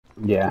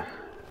Yeah.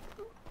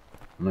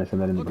 I'm gonna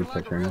send that in the group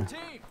text right now.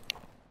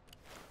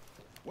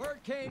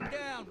 Word came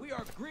down. We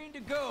are green to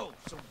go.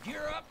 So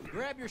gear up,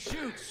 grab your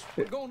chutes.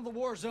 We're going to the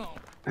Warzone.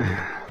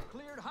 We're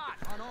cleared hot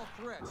on all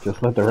threats.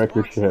 Just let the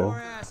record March show.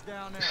 your ass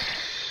down there.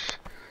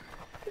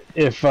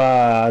 If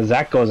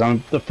Zach goes,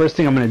 the first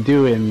thing I'm gonna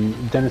do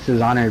in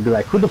Dennis's honor would be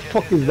like, who the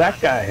fuck is that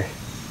guy?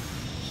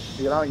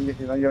 You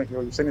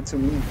send it to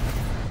me.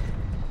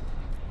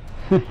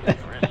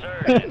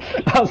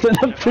 I'll send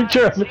a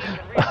picture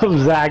of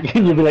Zach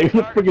and you'll be like, who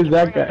the fuck is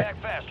that guy?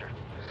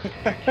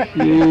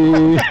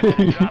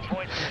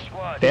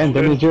 Damn,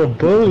 Dennis, you're a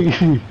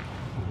bully.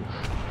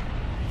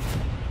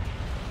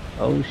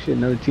 Oh shit,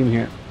 another team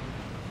here.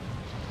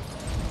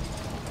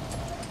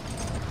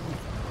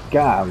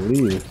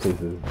 Golly, this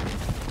place is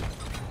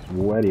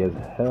sweaty as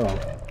hell.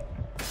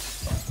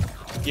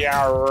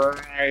 Yeah,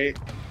 right.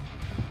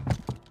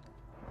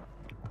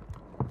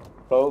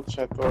 Both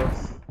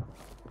chetos.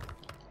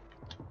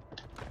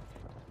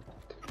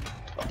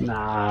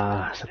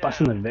 Nah, se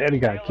pasan de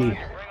verga aquí.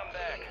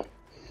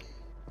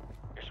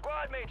 Your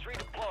squad mates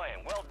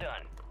redeploying. Well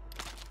done.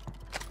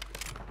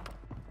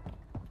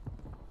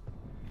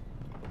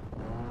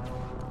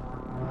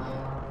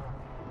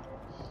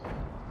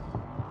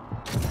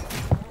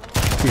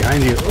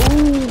 Behind you.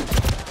 Oh!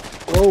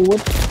 Oh,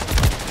 what?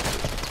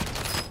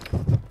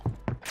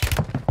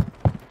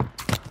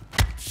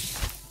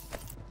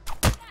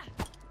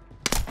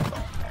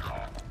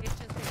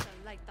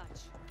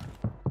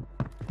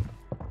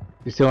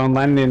 You still on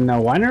land in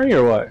Winery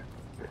or what?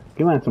 You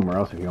can land somewhere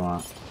else if you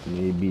want.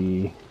 Maybe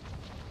you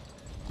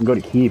can go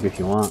to Kiev if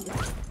you want.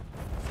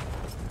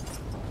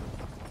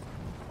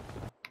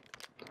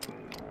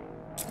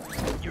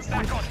 You're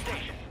back on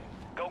station.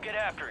 Go get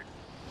after it.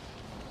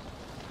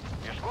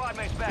 Your squad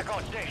mate's back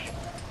on station.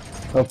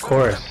 Of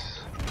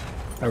course.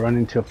 I run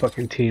into a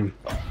fucking team.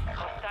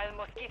 Hostile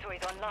mosquito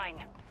is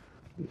online.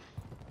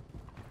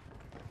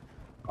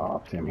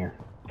 Oh, see, I'm here.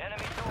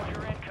 Enemy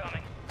soldier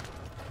incoming.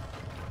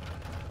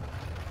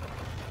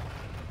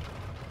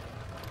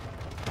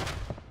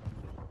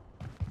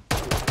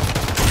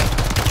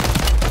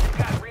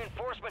 Got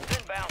reinforcements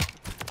inbound.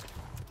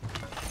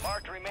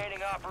 Marked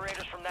remaining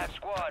operators from that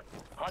squad.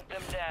 Hunt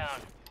them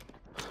down.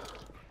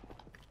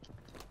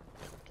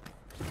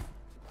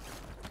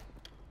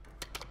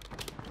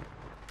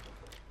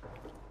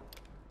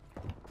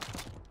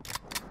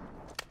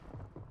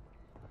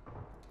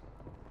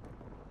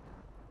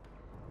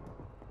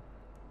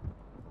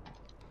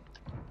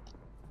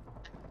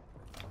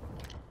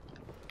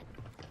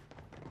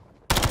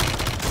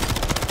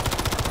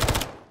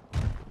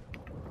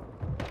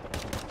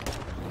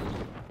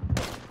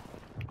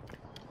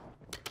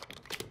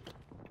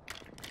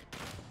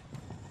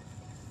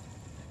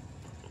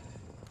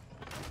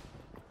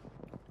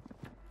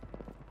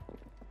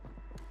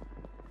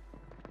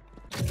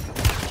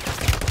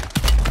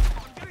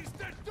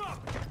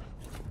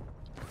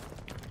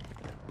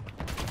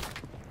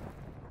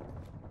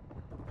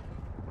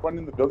 One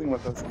in the building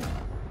with us.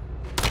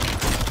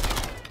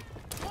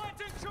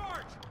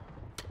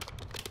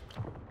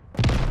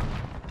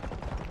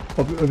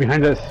 Oh,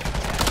 behind us.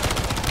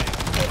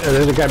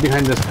 There's a guy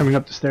behind us coming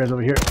up the stairs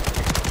over here.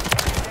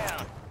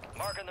 Down.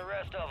 Marking the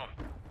rest of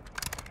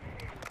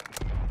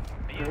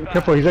them.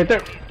 Careful, he's right there.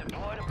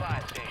 Deploy to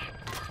buy station.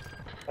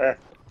 There.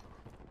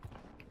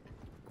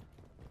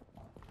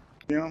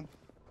 You know?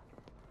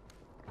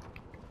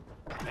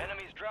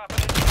 Enemies dropping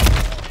in.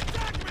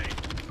 Attack me!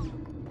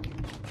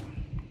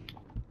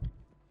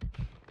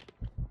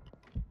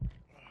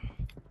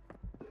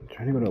 I'm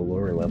trying to go to a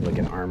lower level to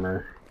get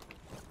armor.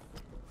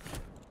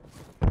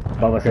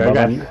 Above us, Okay, above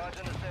I us. got Squad's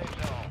in the safe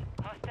zone.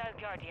 Hostile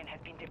guardian has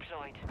been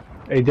deployed.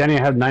 Hey, Danny,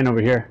 I have 9 over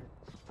here.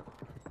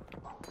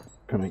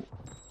 Coming.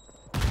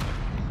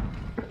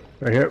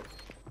 Right here.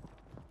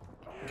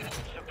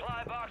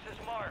 Supply boxes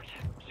marked.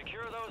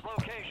 Secure those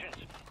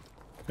locations.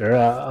 They're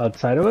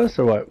outside of us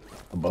or what?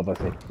 Above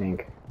us, I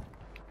think.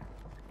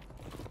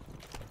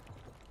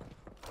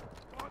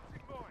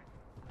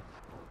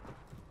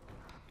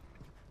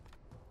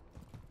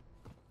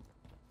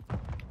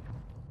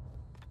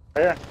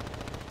 Here.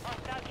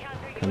 Hostile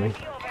counter Coming.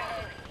 UAV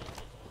overhead.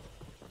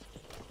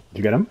 Did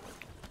you get him?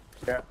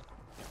 Yeah.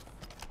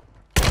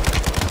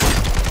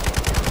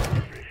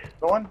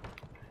 Go on.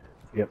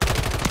 Yep.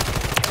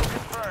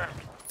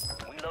 Confirmed.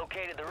 We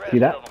located the rest See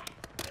that? of them.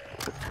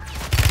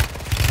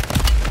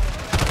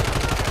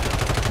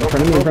 In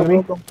front of me, in front of me.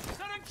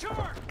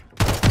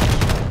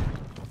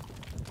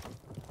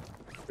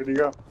 Where'd you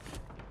go?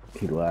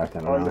 He left, I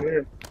Oh, don't is it know.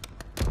 here?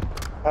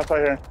 Pass by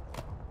here.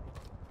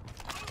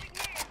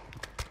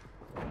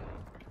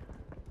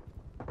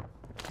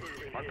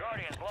 Our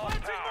Guardians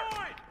lost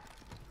power.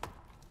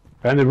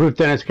 On the roof,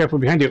 Dennis, careful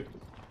behind you.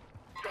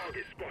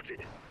 Target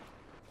spotted.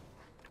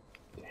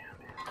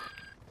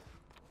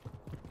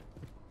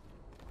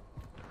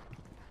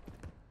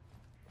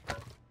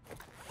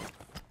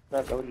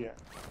 Not loaded yet.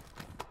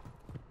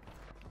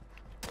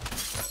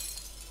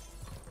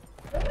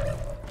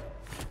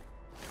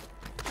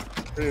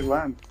 Where did it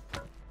land?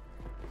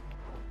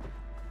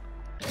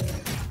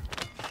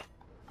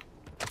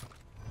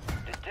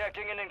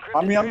 Detecting an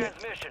On me, encrypted on me.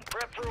 transmission.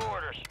 Prep for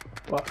orders.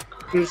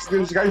 Fuck.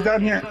 There's guys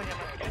down here.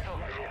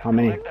 How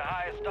many? Select the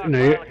highest stockpile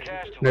No, of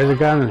cash to there's a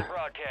guy unlock in the the-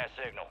 broadcast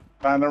signal.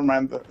 Nah, never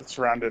mind. It's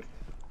surrounded.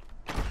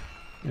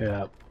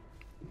 Yeah.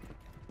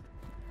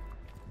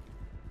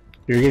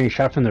 You're getting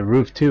shot from the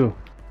roof too.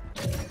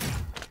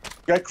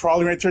 Guy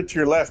crawling right there to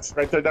your left.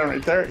 Right there, down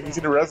right there. He's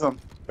gonna res him.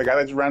 The guy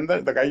that just ran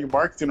there, the guy you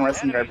marked, he's gonna res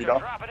him, guy, Enemies are Vidal.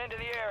 dropping into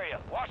the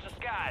area. Watch the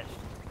skies.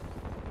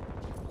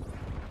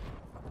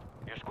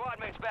 Your squad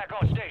mate's back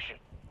on station.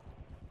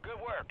 Good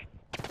work.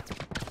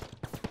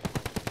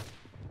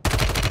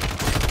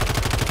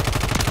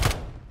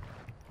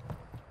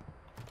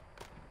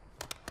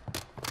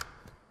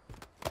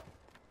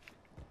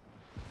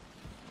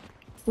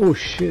 Oh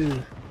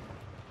shit.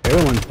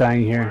 Everyone's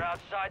dying We're here.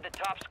 outside the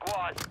top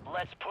squad.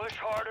 Let's push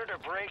harder to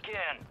break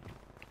in.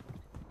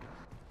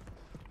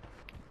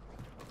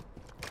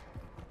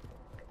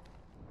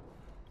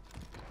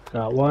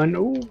 Got one.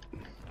 Ooh.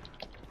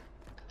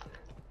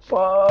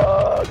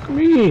 Fuck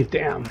me.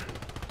 Damn.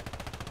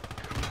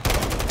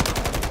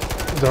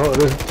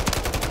 There's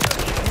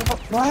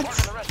What? Marking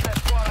the rest of that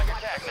squad on your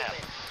attack map.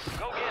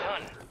 Go get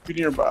hunting. Get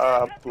in your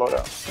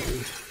loadout.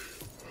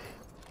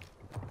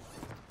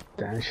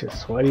 damn shit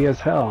sweaty as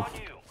hell. On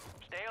you.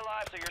 Stay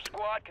alive so your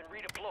squad can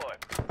redeploy.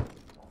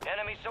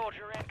 Enemy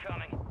soldier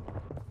incoming.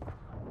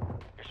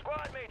 Your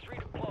squad mates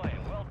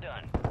redeploying. Well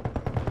done.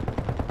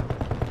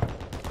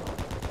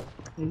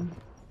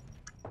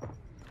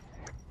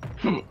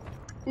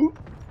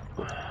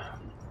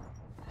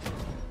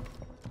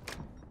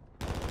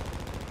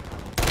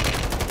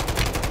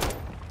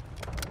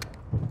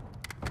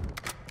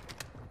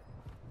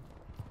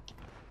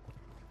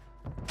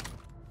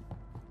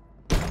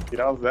 Dude,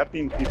 I was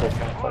zapping people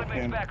from Squad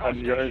fucking mates back on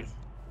 100 yards. station.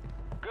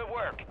 Good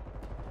work.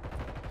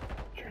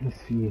 Trying to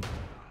see.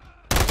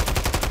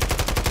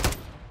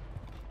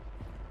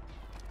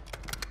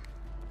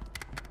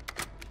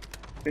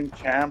 Fucking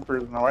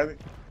campers. Now why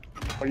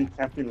are you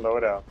camping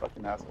loadout,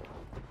 fucking asshole?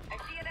 I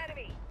see an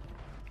enemy.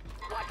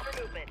 Watch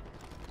for movement.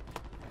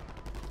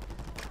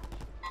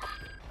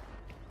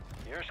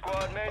 Your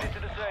squad made it to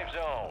the safe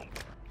zone.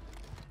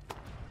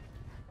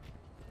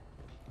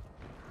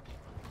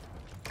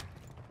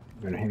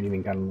 I haven't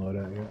even gotten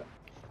loaded out yet.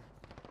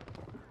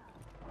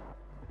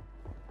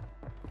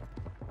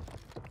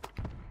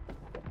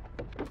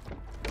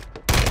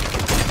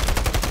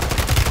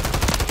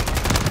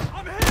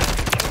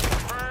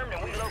 Confirmed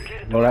and we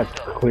located the Loadout's rest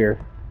of them. clear.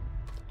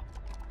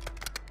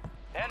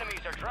 Enemies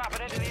are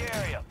dropping into the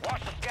area.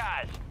 Watch the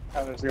skies.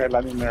 Ah, there's a guy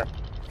landing there.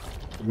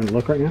 I'm gonna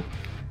look right now.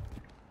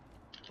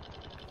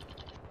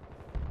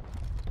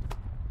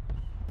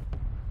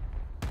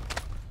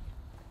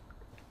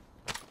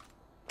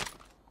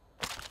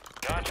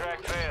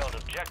 Contract failed.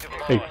 Objective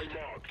Hey, lost.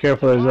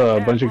 careful, there's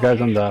a bunch of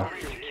guys on the...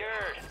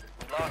 Secured.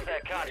 Lost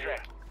that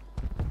contract.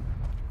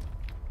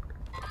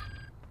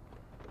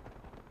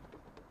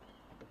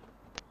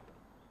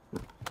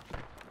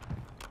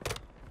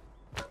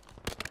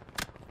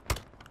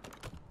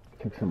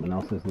 Took someone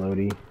else's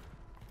loadie.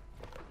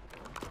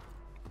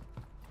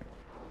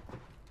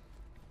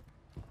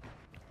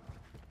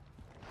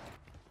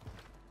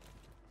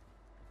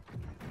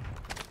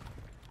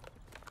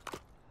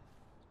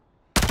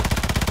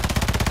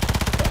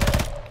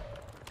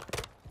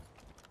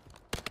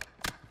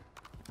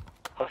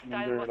 Fucking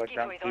Hostile under, like,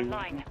 mosquito down is to you.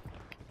 online.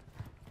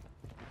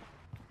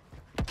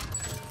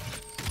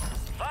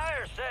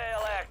 Fire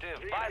sale active.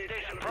 Buy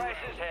station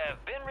prices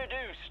have been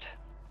reduced.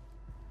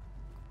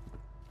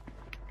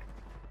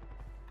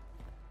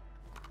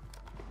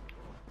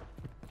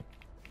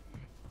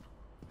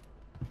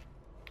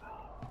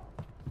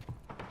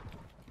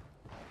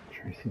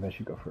 Trying to see if I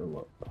should go for a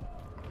look.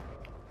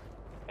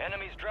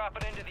 Enemies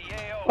dropping into the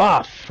AO.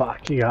 Ah,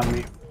 fuck, he got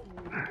me.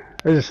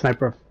 There's a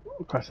sniper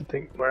across the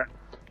thing. Where?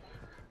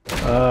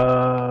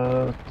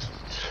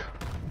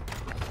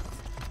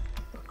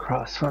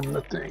 Across from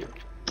the thing.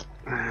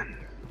 Man,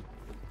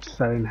 just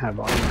I didn't have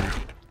armor.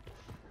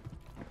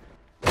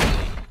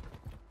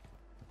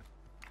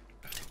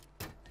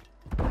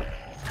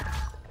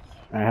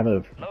 I have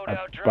a. I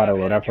brought a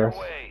loadout for us,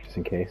 just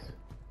in case.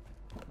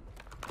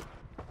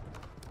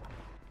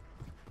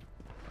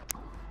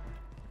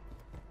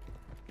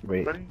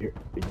 Wait, Ready? do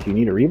you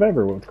need a revive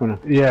or what's going on?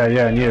 Yeah,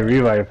 I need a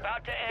revive.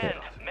 About to end.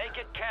 Make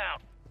it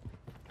count.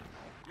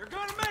 You're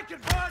gonna make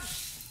it, bud!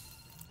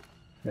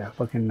 Yeah,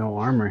 fucking no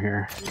armor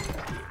here.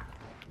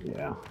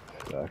 Yeah,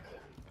 sucks.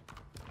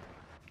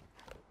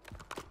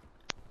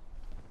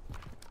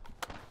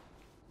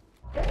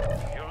 You're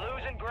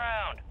losing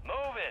ground.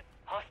 Move it.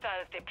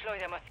 Hostiles deploy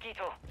the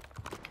mosquito.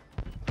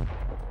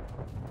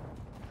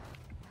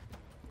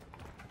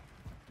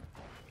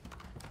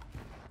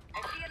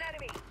 I see an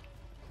enemy.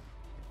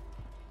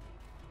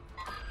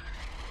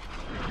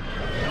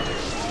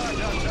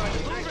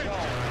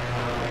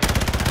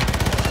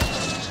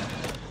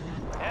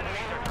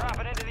 Enemies are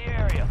dropping into the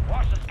area.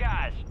 Watch the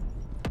skies.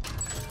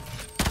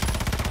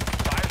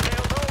 Fire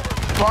sale's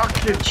over.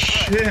 Fucking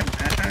shit,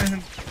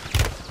 man.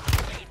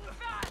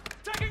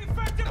 Taking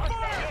effective fire!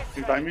 Hostiles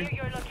You find me? near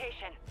your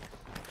location.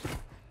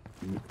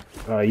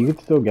 You can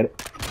still get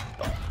it.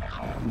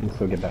 You can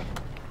still get that.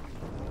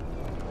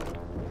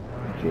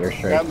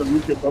 Airstrike. Yeah, the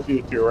roof above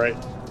you to your right.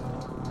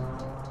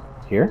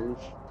 Here? Roof.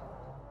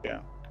 Yeah.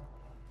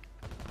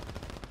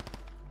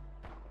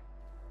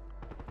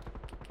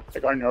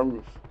 Like on your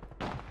roof.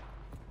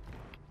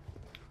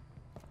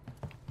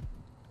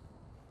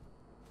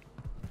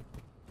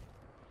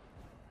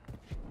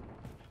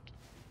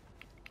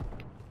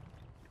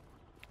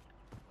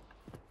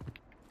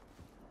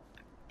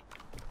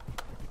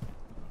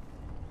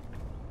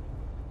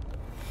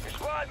 Your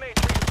squad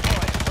mates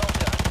redeploying. Well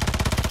done.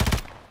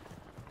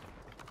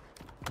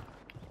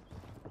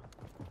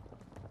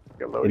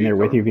 Get Lodi. In there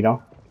with you,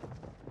 Vidal.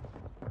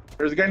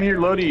 There's a guy near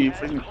Lodi.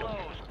 That's Freaking closed.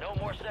 No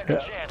more second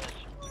chances.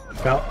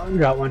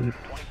 Got one.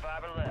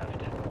 25 are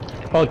left.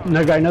 Oh,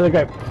 another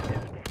guy.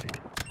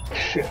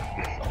 Shit.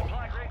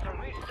 Supply crates are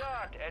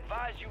restocked.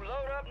 Advise you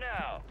load up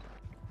now.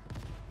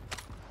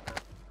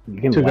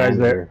 You can Two guys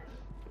land there. here.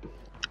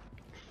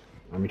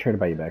 Let me try to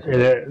buy you back.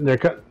 Yeah, they're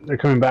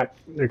coming back.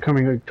 They're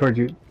coming towards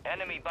you.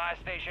 Enemy buy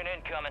station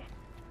incoming.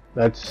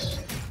 That's.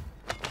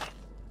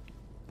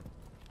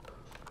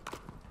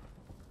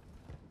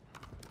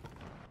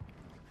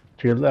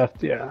 To your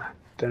left, yeah,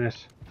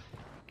 Dennis.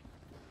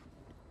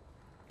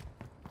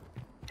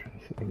 Trying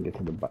to see if I can get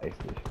to the buy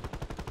station.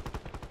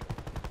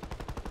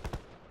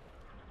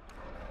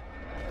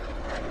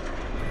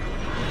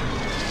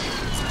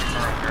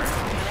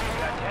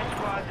 Got 10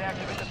 squads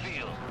active in the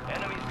field.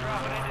 Enemies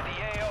dropping into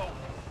the AO.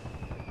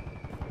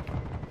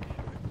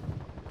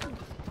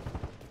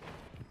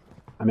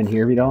 I'm in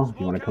here, Vidal. If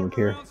you want to come up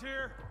here.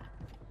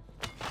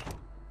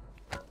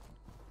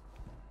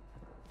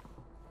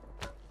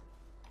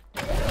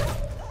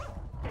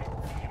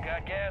 You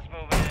got gas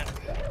moving in.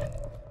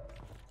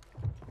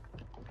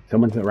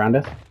 Someone's around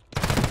us.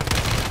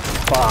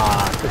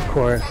 Fuck, of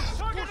course.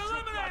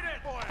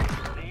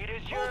 Lead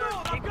is yours.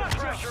 Keep the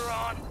pressure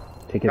on.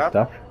 Take his Yep.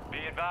 stuff. Be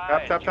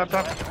advised.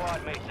 Tap.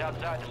 Squad mates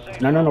outside the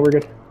safe No, we're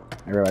good.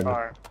 I revived him.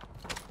 Alright.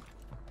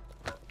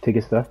 Take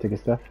his stuff. Take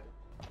his stuff.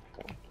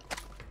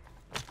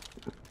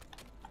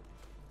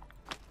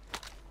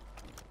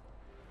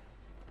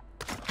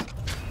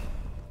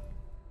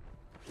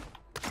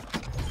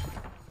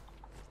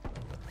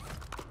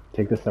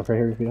 Take this stuff right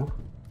here, Vidal.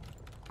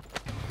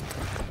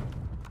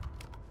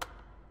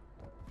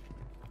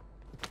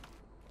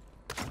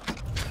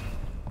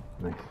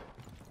 Nice.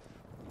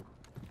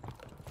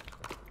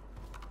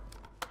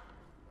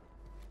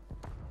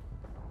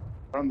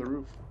 On the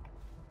roof.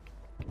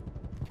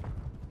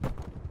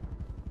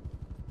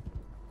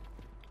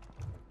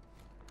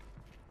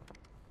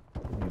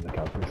 Let me look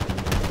out for this thing.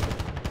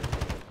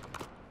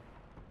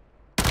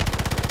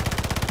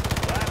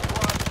 Last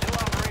squad still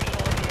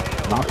operational in the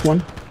AO. Knocked one.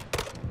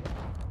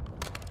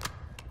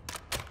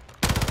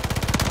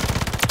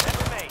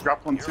 Never made.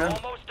 Drop one You're too.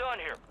 almost done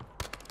here.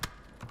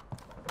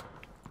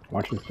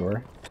 Watch this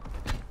door.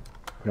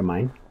 Put a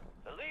mine.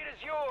 The lead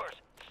is yours.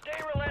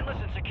 Stay relentless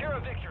and secure a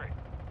victory.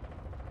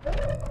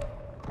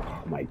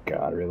 Oh my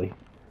god, really?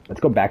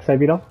 Let's go backside,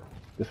 Vidal.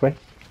 This way.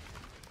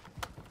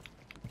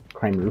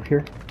 Crime roof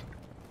here.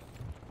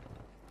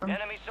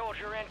 Enemy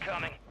soldier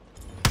incoming.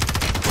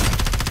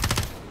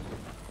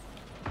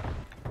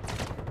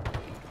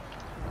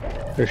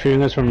 They're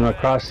shooting us from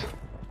across. The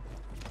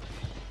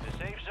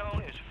safe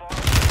zone is far.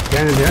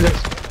 Behind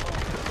us.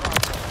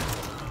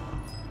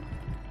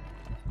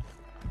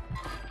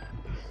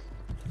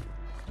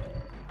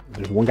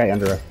 There's one guy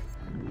under us.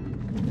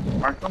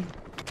 Mark them.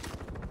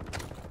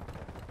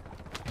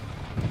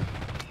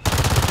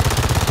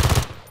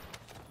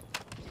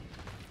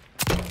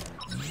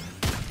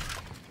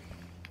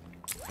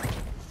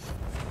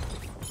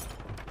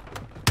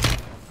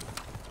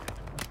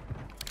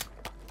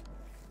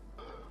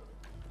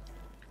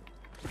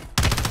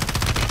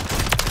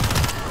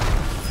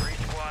 Three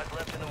squads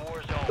left in the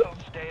war zone.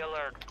 Stay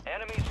alert.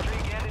 Enemy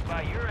streak ended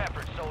by your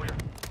efforts, soldier.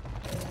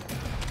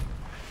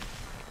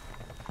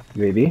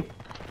 UAV.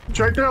 It's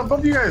right there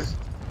above you guys.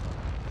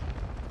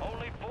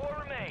 Only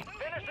 4 remain.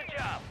 Finish the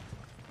job.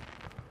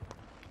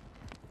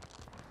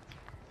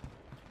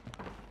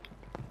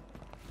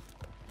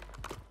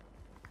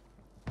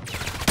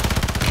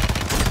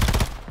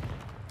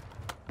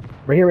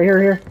 Right here, right here,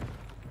 right here.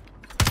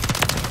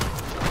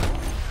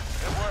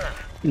 Good work.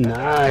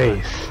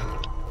 Nice.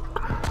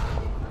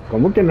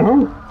 ¿Cómo que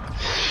no?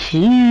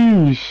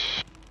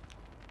 Sheesh.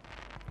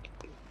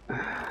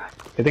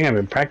 I think I've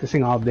been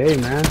practicing all day,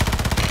 man.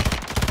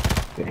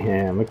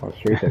 Damn, look how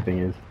straight that thing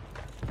is.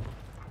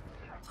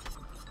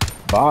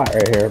 Bot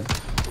right here.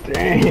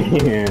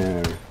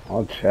 Damn.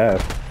 All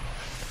chest.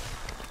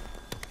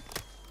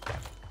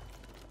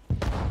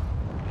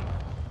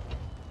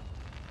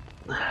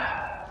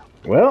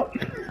 Well,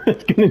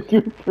 that's gonna do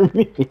it for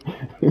me.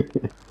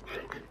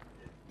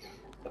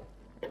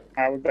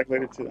 I'll be back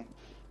later too.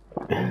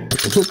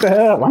 What the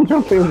hell? Why don't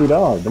you play with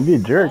Vidal? Don't be a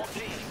jerk.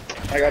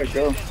 I gotta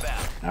go.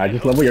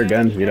 Just level your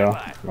guns, Vidal.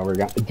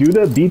 Do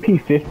the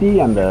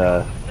BP-50 and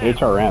the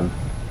HRM.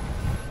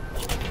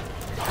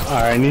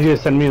 Alright, I need you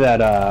to send me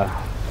that,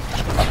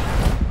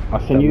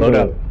 I'll send you load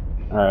the... up.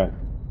 Alright.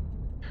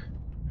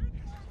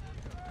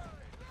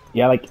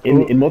 Yeah, like,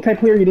 in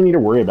multiplayer, you don't need to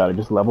worry about it.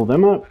 Just level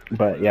them up.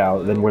 But, yeah,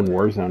 then when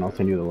Warzone, I'll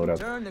send you the loadout.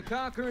 Turn the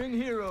conquering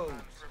heroes.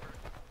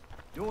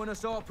 Doing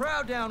us all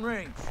proud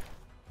downrange.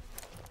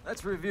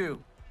 Let's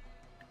review.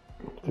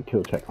 It's a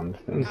kill check on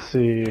this thing. Let's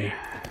see.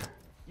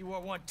 You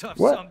are one tough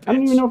What? sumbitch. I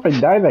don't even know if I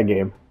died that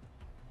game.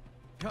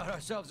 Got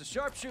ourselves a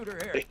sharpshooter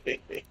here.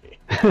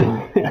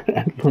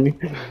 I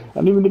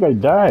don't even think I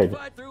died.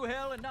 Fight through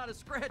hell and not a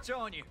scratch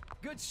on you.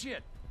 Good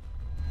shit.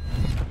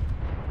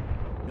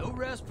 No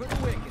rest for the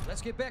wicked.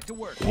 Let's get back to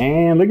work.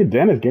 And look at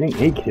Dennis getting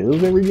 8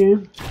 kills every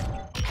game.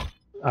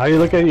 How you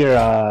look at your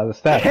the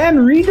stats? 10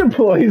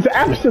 redeploys?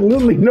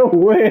 Absolutely no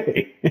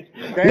way.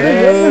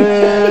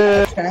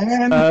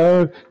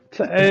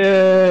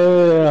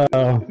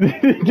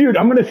 Dude,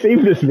 I'm gonna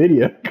save this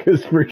video because for